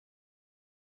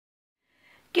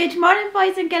Good morning,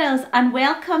 boys and girls, and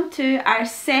welcome to our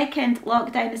second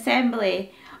lockdown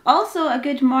assembly. Also a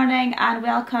good morning and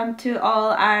welcome to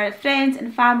all our friends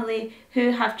and family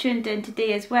who have tuned in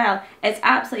today as well. It's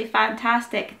absolutely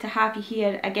fantastic to have you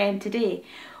here again today.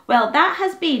 Well, that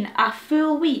has been a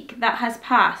full week that has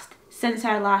passed since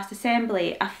our last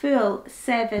assembly, a full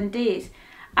 7 days.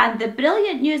 And the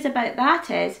brilliant news about that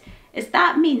is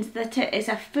that means that it is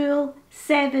a full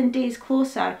 7 days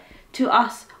closer to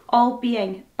us all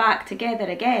being back together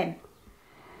again.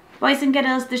 Boys and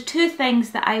girls, there's two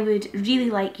things that I would really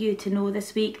like you to know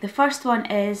this week. The first one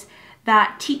is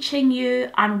that teaching you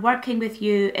and working with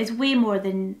you is way more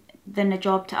than a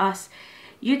job to us.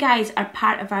 You guys are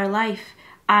part of our life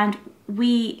and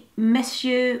we miss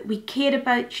you, we care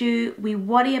about you, we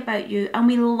worry about you, and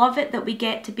we love it that we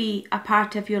get to be a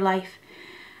part of your life.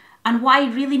 And what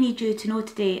I really need you to know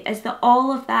today is that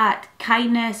all of that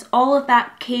kindness, all of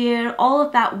that care, all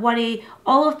of that worry,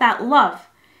 all of that love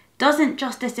doesn't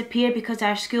just disappear because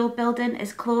our school building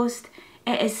is closed.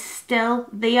 It is still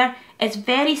there. It's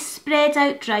very spread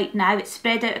out right now. It's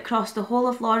spread out across the whole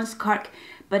of Laurencekirk,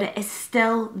 but it is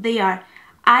still there.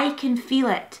 I can feel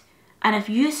it. And if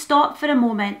you stop for a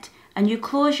moment and you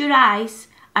close your eyes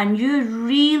and you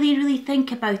really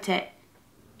think about it,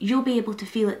 you'll be able to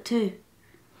feel it too.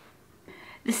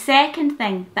 The second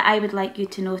thing that I would like you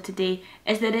to know today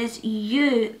is that it's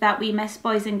you that we miss,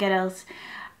 boys and girls.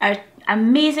 Our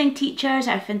amazing teachers,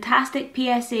 our fantastic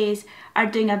PSAs are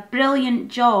doing a brilliant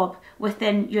job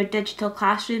within your digital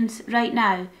classrooms right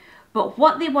now. But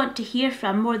what they want to hear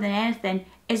from more than anything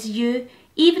is you.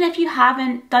 Even if you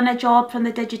haven't done a job from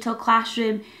the digital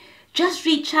classroom, just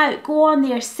reach out, go on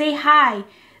there, say hi.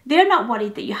 They're not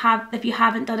worried that if you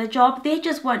haven't done a job, they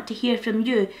just want to hear from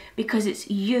you because it's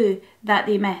you that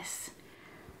they miss.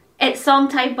 It's song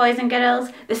time, boys and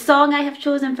girls. The song I have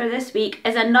chosen for this week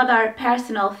is another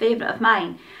personal favourite of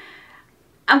mine.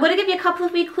 I'm going to give you a couple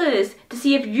of wee clues to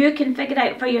see if you can figure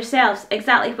out for yourselves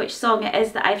exactly which song it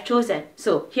is that I've chosen.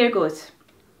 So here goes.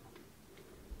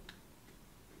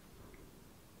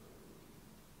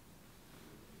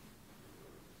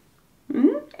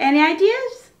 Any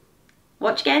ideas?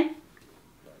 Watch again.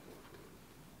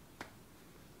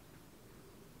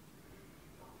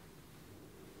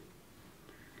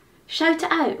 Shout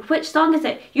it out. Which song is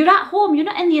it? You're at home, you're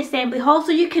not in the assembly hall,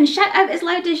 so you can shout out as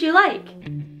loud as you like.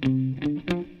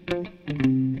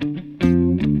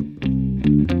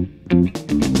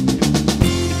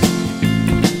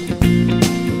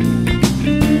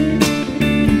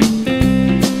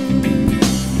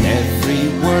 Every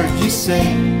word you say,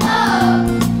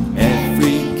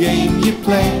 every game you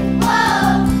play,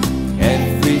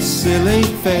 every silly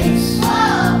face,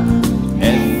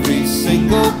 every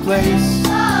single place,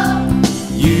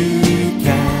 you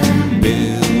can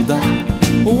build up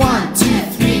 1, 2,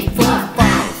 3, 4,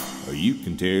 5, or you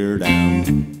can tear down.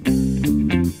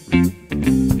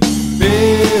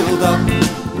 Build up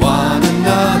one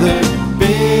another,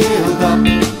 build up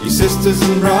your sisters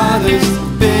and brothers,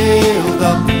 build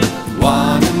up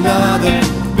one another,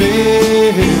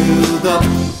 build up.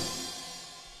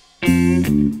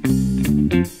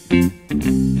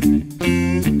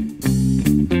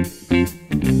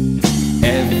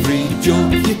 Every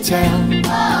joke you tell,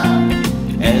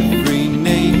 every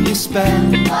name you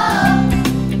spell,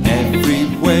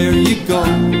 everywhere you go,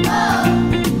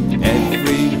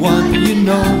 everyone you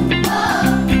know,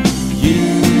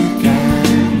 you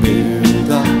can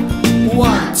build up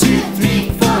 1, 2, 3,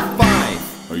 4,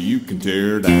 5, or you can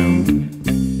tear down.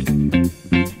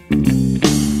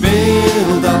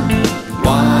 Build up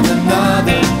one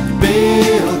another,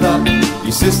 build up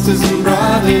your sisters and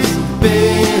brothers,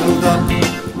 build up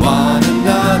one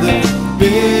another,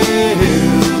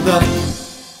 build up.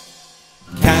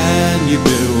 Can you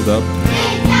build up?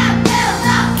 We can build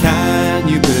up. Can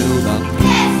you build up?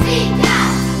 Yes, we can.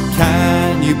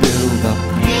 Can you build up?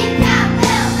 We can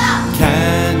build up.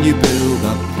 Can you build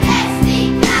up? Yes, we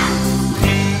can.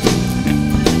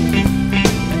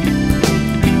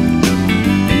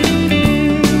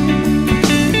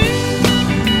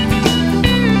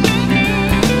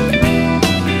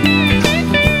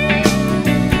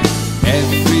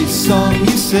 Every song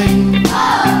you sing,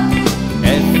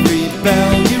 every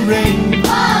bell you ring,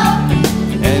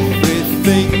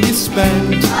 everything you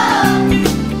spend,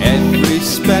 every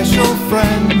special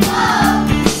friend,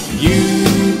 you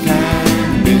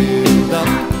can build up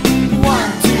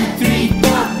 1, 2, 3,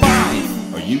 4,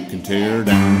 5, or you can tear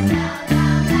down.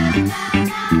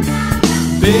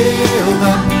 Build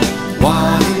up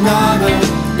one another,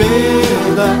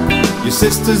 build up your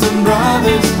sisters and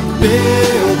brothers,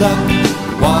 build up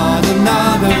one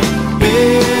another,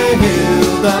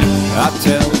 build build up, I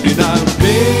tell you now,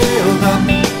 build up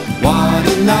one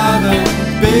another,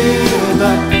 build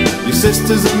up your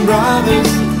sisters and brothers,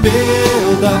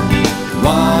 build up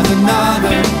one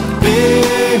another,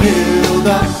 build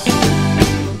up.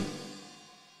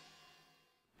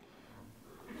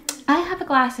 I have a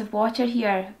glass of water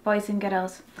here, boys and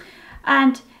girls,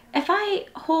 and if I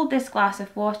hold this glass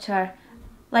of water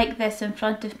like this in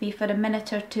front of me for a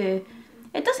minute or two,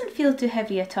 it doesn't feel too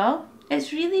heavy at all.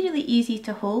 It's really easy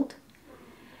to hold.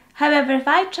 However, if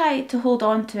I try to hold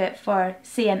on to it for,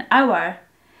 say, an hour,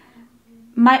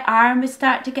 my arm would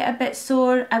start to get a bit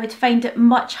sore. I would find it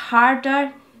much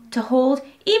harder to hold,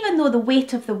 even though the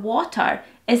weight of the water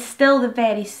is still the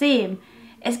very same.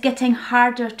 It's getting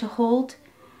harder to hold.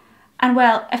 And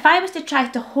well, if I was to try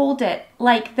to hold it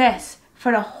like this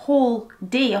for a whole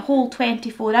day, a whole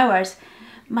 24 hours,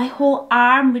 my whole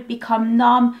arm would become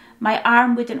numb. My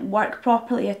arm wouldn't work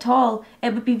properly at all.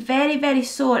 It would be very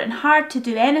sore and hard to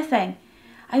do anything.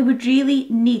 I would really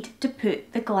need to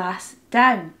put the glass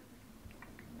down.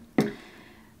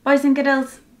 Boys and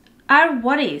girls, our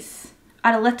worries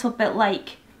are a little bit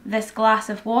like this glass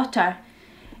of water.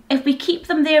 If we keep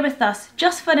them there with us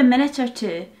just for a minute or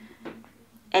two,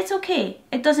 it's okay,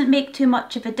 it doesn't make too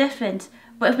much of a difference.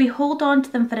 But if we hold on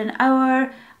to them for an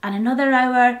hour and another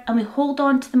hour, and we hold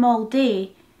on to them all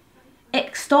day,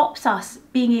 it stops us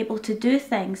being able to do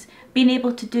things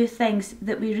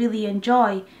that we really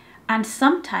enjoy. And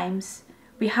sometimes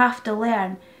we have to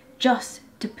learn just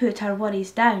to put our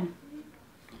worries down.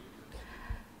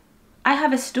 I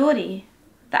have a story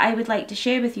that I would like to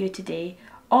share with you today,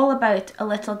 all about a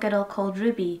little girl called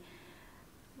Ruby.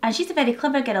 And she's a very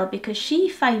clever girl because she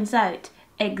finds out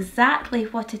exactly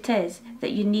what it is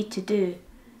that you need to do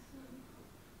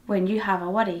when you have a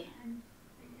worry.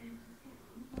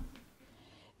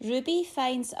 Ruby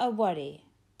Finds a Worry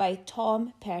by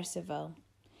Tom Percival.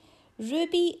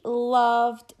 Ruby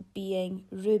loved being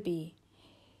Ruby.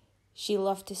 She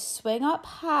loved to swing up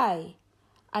high,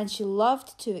 and she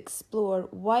loved to explore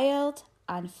wild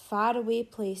and faraway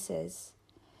places.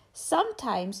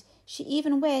 Sometimes she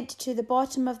even went to the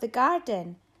bottom of the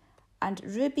garden, and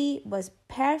Ruby was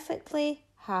perfectly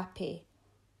happy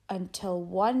until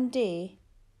one day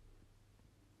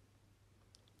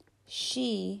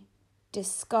she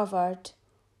discovered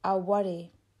a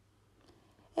worry.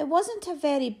 It wasn't a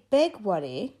very big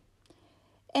worry.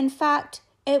 In fact,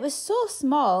 it was so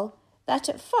small that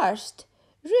at first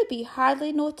Ruby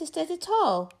hardly noticed it at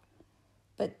all.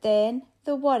 But then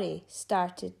the worry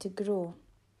started to grow.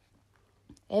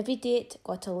 Every day it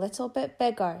got a little bit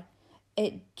bigger.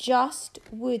 It just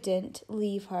wouldn't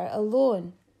leave her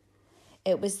alone.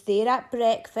 It was there at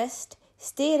breakfast,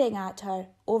 staring at her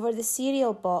over the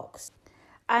cereal box.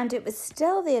 And it was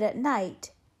still there at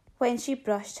night when she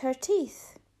brushed her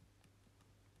teeth.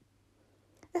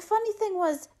 The funny thing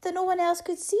was that no one else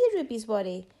could see Ruby's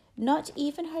worry, not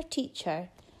even her teacher.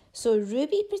 So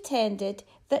Ruby pretended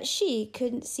that she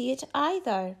couldn't see it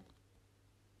either.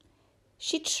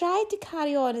 She tried to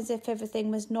carry on as if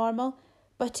everything was normal,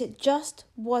 but it just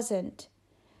wasn't.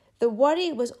 The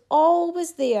worry was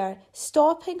always there,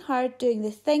 stopping her doing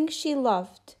the things she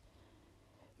loved.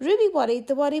 Ruby worried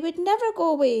the worry would never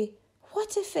go away.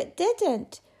 What if it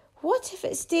didn't? What if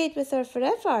it stayed with her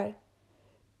forever?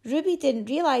 Ruby didn't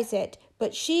realise it,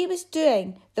 but she was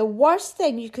doing the worst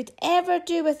thing you could ever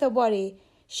do with a worry.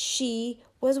 She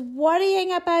was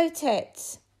worrying about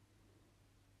it.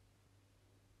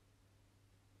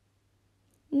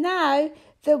 Now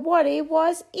the worry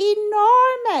was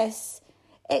enormous.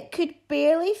 It could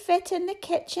barely fit in the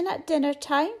kitchen at dinner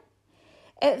time.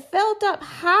 It filled up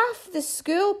half the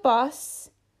school bus,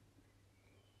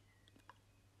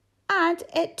 and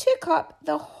it took up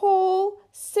the whole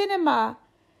cinema.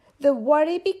 The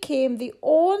worry became the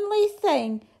only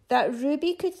thing that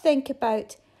Ruby could think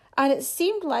about, and it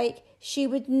seemed like she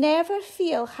would never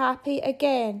feel happy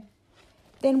again.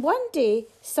 Then one day,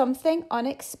 something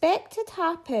unexpected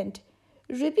happened.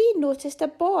 Ruby noticed a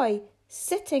boy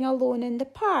sitting alone in the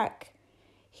park.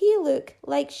 He looked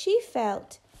like she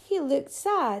felt. He looked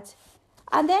sad.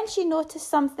 And then she noticed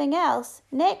something else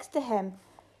next to him.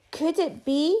 Could it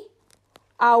be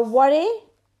a worry?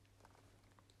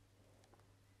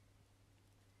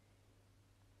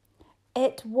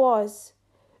 It was.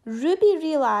 Ruby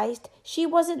realised she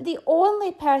wasn't the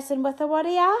only person with a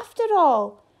worry after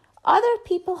all. Other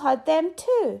people had them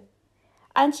too.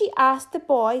 And she asked the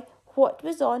boy what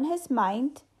was on his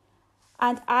mind.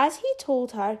 And as he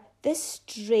told her, the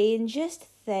strangest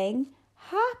thing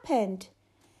happened.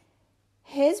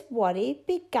 His worry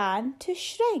began to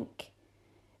shrink.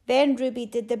 Then Ruby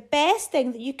did the best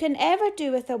thing that you can ever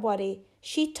do with a worry.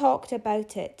 she talked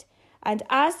about it, and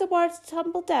as the words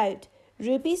tumbled out,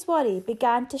 Ruby's worry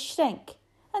began to shrink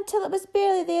until it was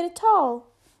barely there at all.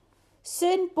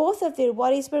 Soon both of their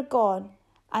worries were gone,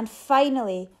 and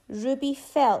finally Ruby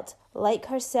felt like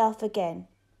herself again.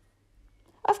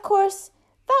 Of course,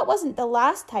 that wasn't the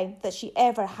last time that she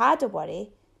ever had a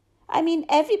worry. I mean,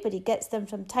 everybody gets them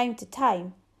from time to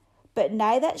time, but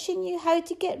now that she knew how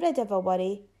to get rid of a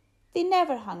worry, they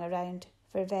never hung around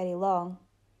for very long.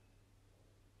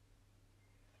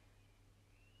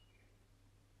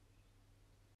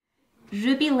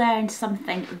 Ruby learned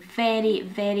something very,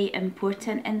 very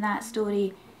important in that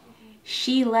story.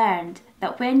 She learned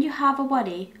that when you have a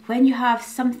worry, when you have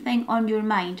something on your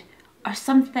mind, or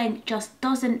something just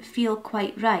doesn't feel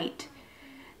quite right,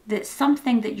 that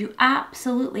something that you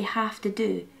absolutely have to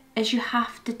do is you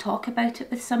have to talk about it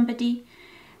with somebody.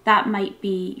 That might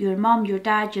be your mum, your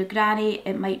dad, your granny,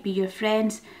 it might be your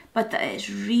friends, but that it's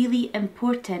really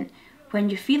important when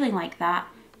you're feeling like that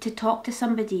to talk to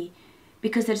somebody,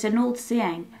 because there's an old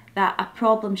saying that a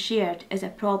problem shared is a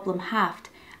problem halved,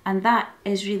 and that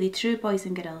is really true, boys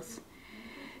and girls.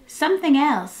 Something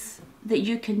else that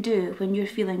you can do when you're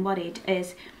feeling worried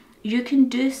is you can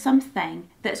do something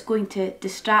that's going to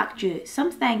distract you,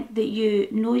 something that you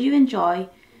know you enjoy,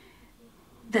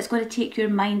 that's going to take your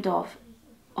mind off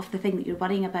of the thing that you're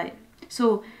worrying about.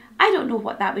 So I don't know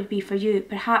what that would be for you.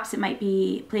 Perhaps it might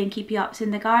be playing keepy-ups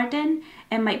in the garden,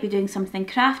 it might be doing something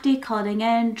crafty, colouring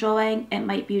in, drawing, it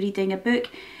might be reading a book,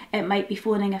 it might be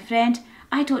phoning a friend.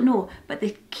 I don't know, but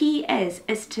the key is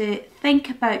to think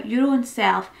about your own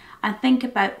self and think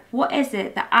about what is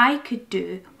it that I could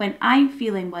do when I'm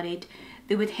feeling worried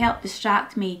that would help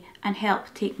distract me and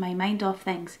help take my mind off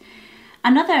things.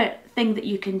 Another thing that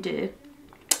you can do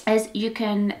is you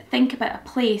can think about a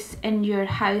place in your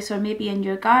house or maybe in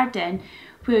your garden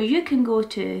where you can go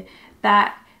to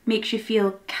that makes you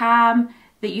feel calm,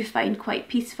 that you find quite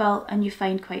peaceful and you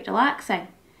find quite relaxing,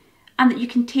 and that you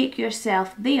can take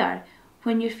yourself there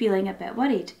when you're feeling a bit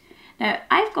worried. Now,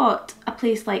 I've got a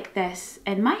place like this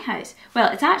in my house.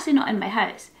 Well, it's actually not in my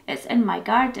house, it's in my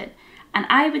garden, and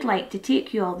I would like to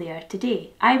take you all there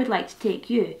today. I would like to take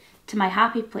you to my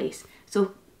happy place.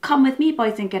 So come with me,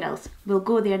 boys and girls. We'll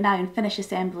go there now and finish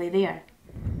assembly there.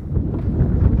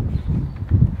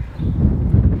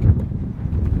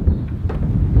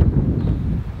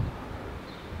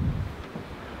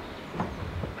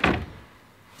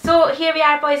 So here we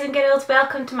are, boys and girls,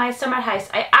 welcome to my summer house.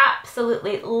 I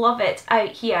absolutely love it out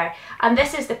here, and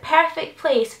this is the perfect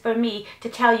place for me to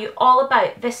tell you all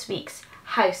about this week's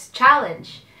house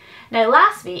challenge. Now,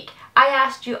 last week I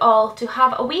asked you all to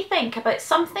have a wee think about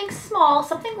something small,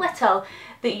 something little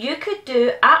that you could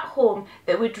do at home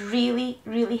that would really,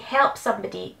 really help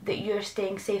somebody that you're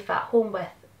staying safe at home with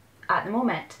at the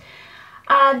moment.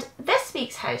 And this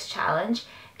week's house challenge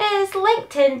is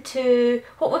linked into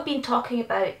what we've been talking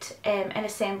about in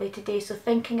assembly today, so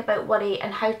thinking about worry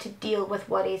and how to deal with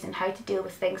worries and how to deal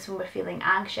with things when we're feeling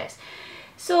anxious.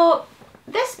 So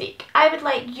this week I would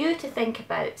like you to think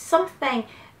about something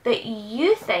that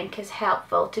you think is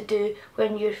helpful to do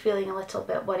when you're feeling a little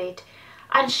bit worried,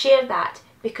 and share that,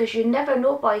 because you never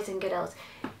know, boys and girls,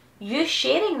 you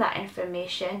sharing that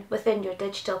information within your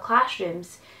digital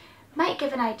classrooms might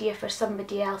give an idea for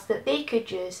somebody else that they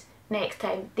could use next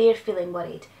time they're feeling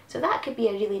worried. So that could be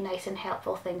a really nice and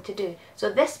helpful thing to do.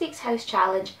 So this week's house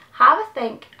challenge, have a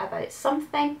think about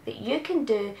something that you can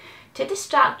do to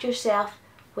distract yourself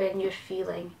when you're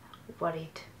feeling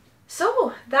worried.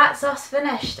 So that's us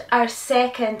finished, our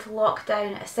second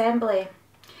lockdown assembly.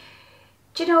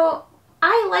 Do you know,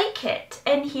 I like it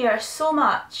in here so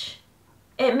much.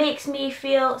 It makes me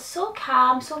feel so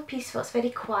calm, so peaceful. It's very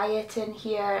quiet in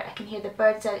here. I can hear the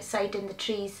birds outside in the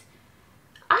trees.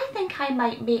 I think I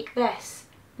might make this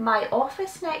my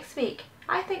office next week.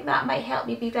 I think that might help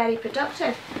me be very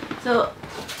productive. So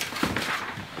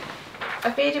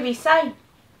I've made a wee sign.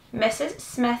 Mrs.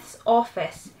 Smith's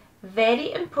office.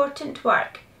 Very important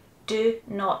work. Do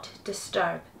not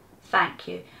disturb. Thank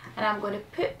you. And I'm going to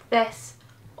put this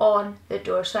on the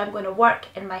door. So I'm going to work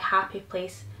in my happy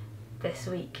place this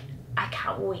week. I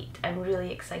can't wait. I'm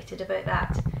really excited about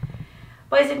that.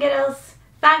 Boys and girls,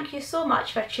 thank you so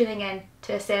much for tuning in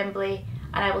to assembly,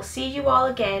 and I will see you all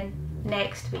again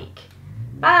next week.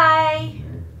 Bye!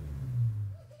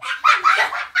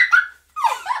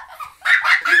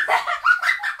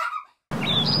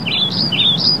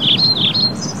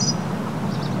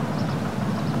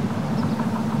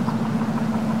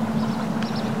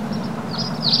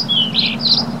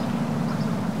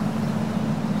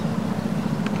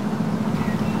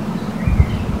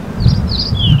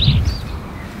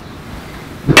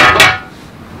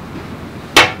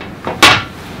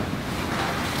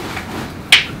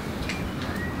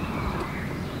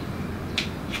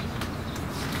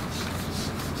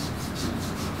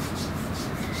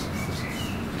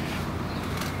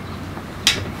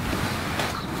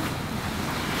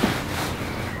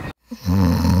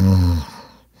 Mm.